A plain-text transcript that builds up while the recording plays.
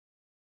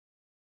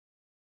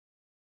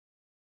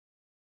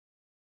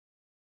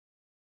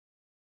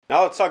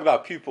Now let's talk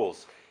about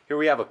pupils. Here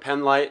we have a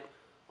pen light.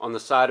 On the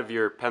side of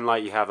your pen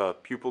light you have a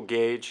pupil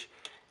gauge,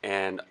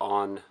 and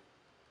on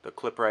the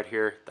clip right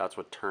here, that's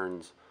what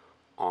turns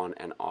on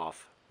and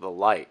off the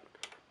light.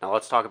 Now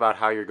let's talk about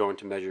how you're going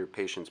to measure your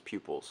patient's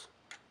pupils.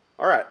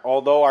 Alright,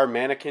 although our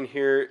mannequin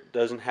here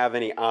doesn't have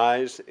any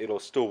eyes, it'll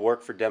still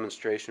work for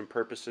demonstration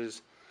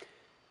purposes.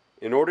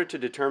 In order to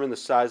determine the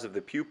size of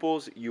the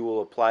pupils, you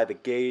will apply the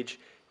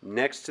gauge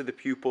next to the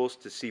pupils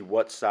to see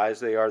what size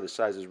they are. The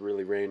sizes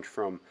really range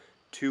from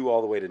 2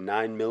 all the way to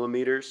 9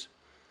 millimeters.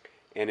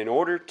 And in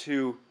order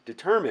to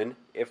determine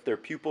if their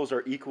pupils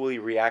are equally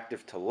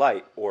reactive to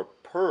light, or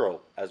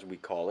pearl as we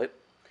call it,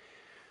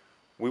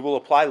 we will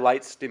apply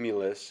light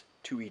stimulus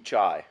to each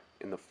eye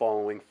in the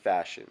following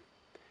fashion.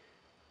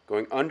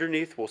 Going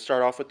underneath, we'll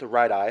start off with the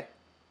right eye,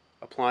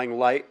 applying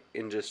light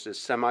in just a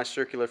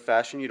semicircular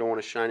fashion. You don't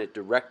want to shine it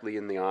directly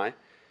in the eye.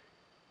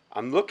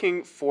 I'm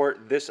looking for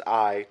this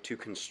eye to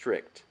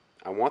constrict.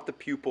 I want the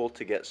pupil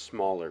to get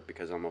smaller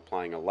because I'm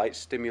applying a light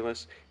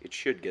stimulus. It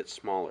should get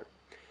smaller.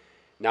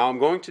 Now I'm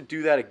going to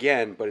do that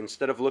again, but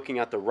instead of looking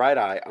at the right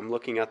eye, I'm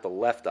looking at the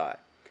left eye.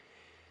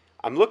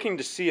 I'm looking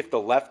to see if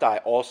the left eye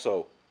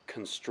also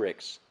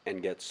constricts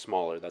and gets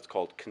smaller. That's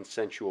called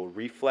consensual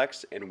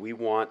reflex, and we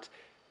want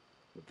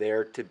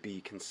there to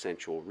be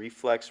consensual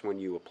reflex. When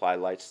you apply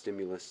light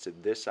stimulus to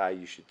this eye,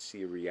 you should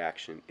see a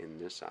reaction in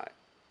this eye.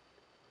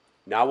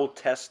 Now we'll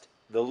test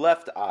the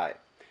left eye.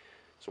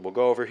 So we'll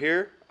go over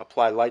here,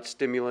 apply light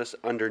stimulus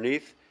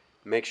underneath,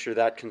 make sure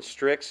that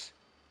constricts,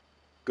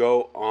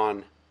 go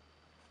on.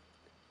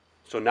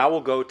 So now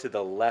we'll go to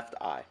the left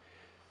eye.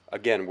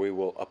 Again, we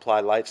will apply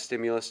light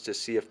stimulus to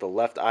see if the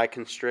left eye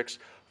constricts,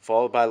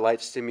 followed by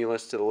light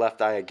stimulus to the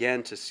left eye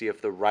again to see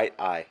if the right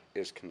eye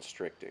is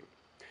constricting.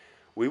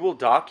 We will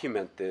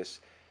document this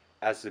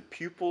as the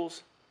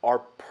pupils are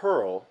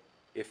pearl.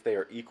 If they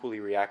are equally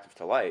reactive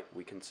to light,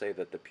 we can say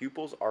that the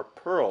pupils are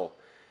pearl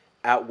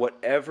at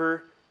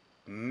whatever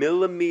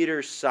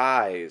millimeter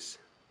size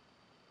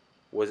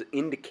was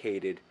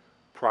indicated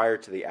prior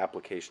to the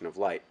application of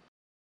light.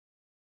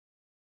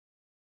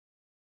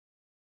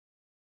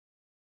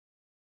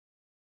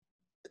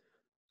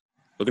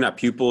 Looking at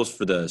pupils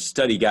for the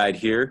study guide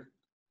here,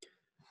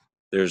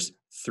 there's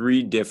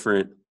 3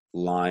 different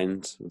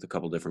lines with a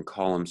couple different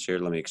columns here.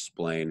 Let me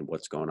explain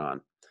what's going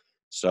on.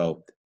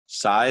 So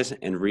size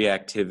and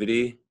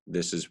reactivity,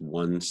 this is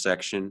one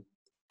section.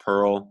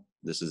 Pearl,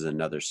 this is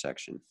another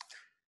section.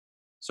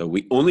 So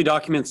we only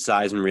document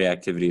size and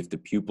reactivity if the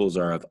pupils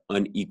are of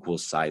unequal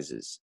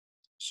sizes.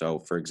 So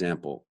for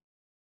example,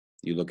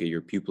 you look at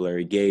your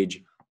pupillary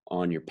gauge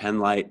on your pen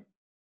light,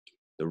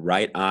 the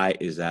right eye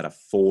is at a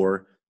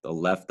 4, the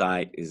left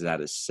eye is at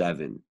a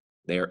 7.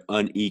 They are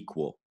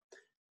unequal.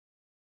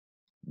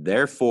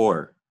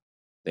 Therefore,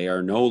 they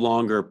are no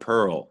longer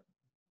pearl.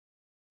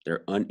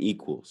 They're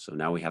unequal. So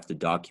now we have to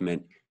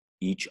document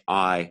each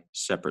eye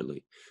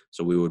separately.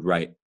 So we would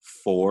write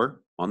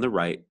 4 on the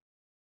right,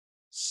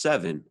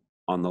 7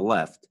 on the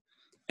left,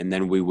 and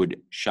then we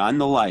would shine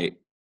the light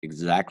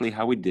exactly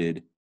how we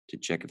did to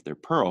check if they're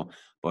pearl,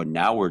 but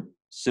now we're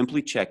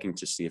simply checking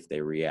to see if they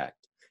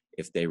react.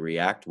 If they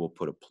react, we'll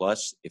put a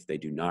plus. If they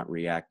do not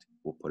react,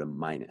 we'll put a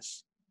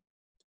minus.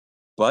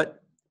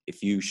 But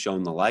if you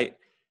shone the light,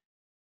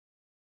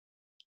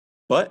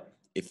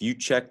 if you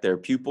check their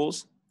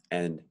pupils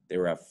and they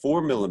were at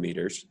 4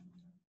 millimeters,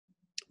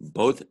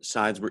 both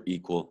sides were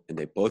equal and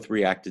they both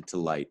reacted to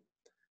light,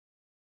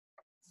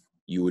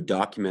 you would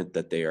document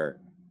that they are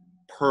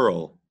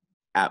pearl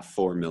at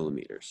 4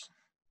 millimeters.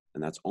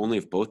 And that's only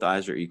if both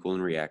eyes are equal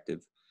and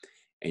reactive.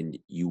 And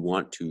you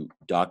want to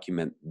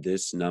document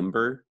this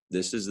number.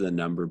 This is the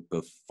number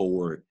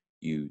before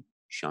you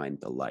shine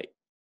the light.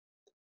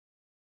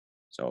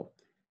 So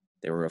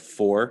they were a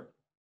 4,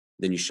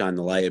 then you shine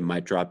the light, it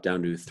might drop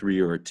down to a 3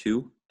 or a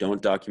 2.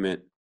 Don't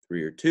document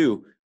 3 or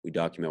 2. We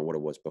document what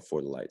it was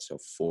before the light, so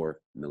 4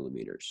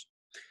 millimeters.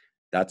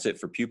 That's it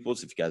for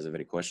pupils. If you guys have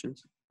any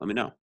questions, let me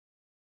know.